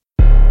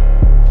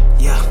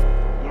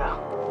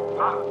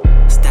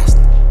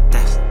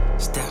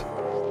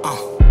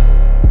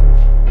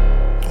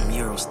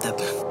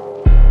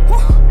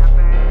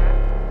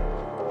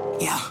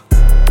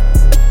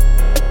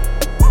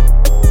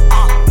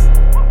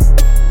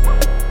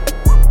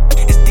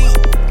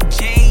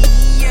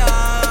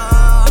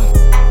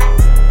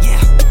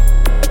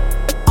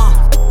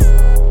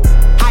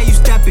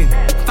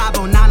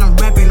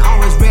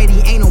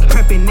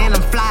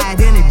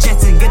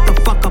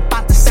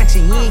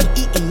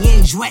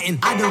stage wetting.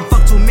 I done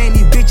fucked too many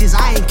bitches,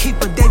 I ain't keep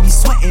her, they be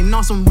sweating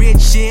on some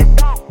rich shit.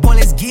 Boy,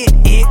 let's get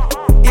it.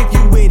 If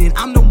you with it,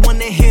 I'm the one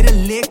that hit a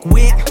lick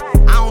with.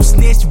 I don't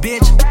snitch,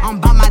 bitch, I'm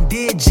by my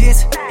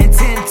digits and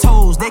 10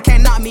 toes. They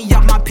can't knock me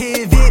off my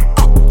pivot.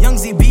 Young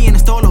ZB in the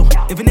stolo.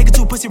 If a nigga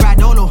too pussy, ride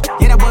dolo.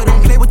 Yeah, that boy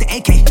don't play with the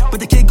AK, but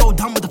the kid go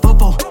dumb with the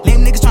fofo.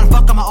 Lame niggas tryna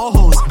fuck on my old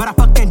hoes, but I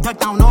fuck and duck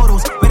down all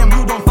those. But them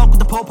blue don't fuck with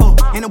the popo.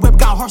 And the whip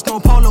got horse, no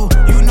polo.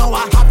 You know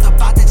I hopped up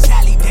out the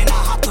Cali, then I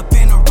hopped up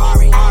in a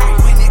Rari.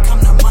 When it come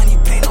to money,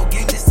 play no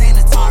game, this ain't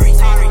Atari.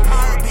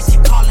 Little bitch, she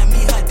calling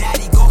me her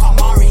daddy, go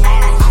Hamari.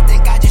 I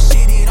think I just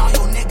shitted on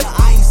your nigga,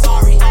 I ain't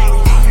sorry. And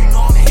you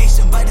know I'm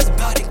Haitian, but this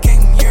building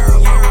came from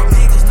Europe.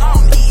 Niggas know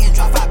I'm eating,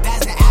 drop 5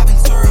 bags in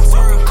Aventura.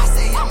 I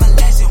say I'm a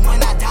legend,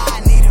 when I die, I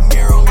need a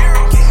mural.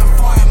 Getting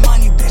foreign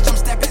money, bitch, I'm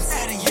stepping to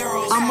the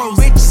euros. I'm a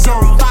rich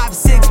soul,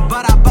 5'6",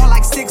 but I bought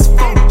like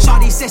 6'4".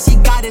 Shawty said she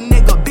got a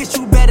nigga, bitch,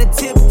 you better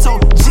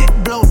tiptoe. Jit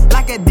blow,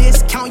 like a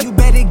discount, you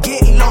better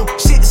get low.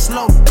 Shit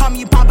slow, call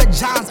me Papa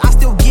John's, I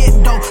still get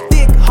dough.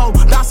 Thick hoe,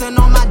 bouncing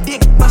on my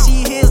dick, but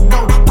she his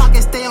though.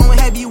 Pockets stay on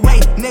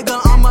heavyweight, nigga,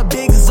 I'm a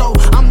big zo.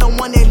 I'm the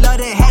one they love.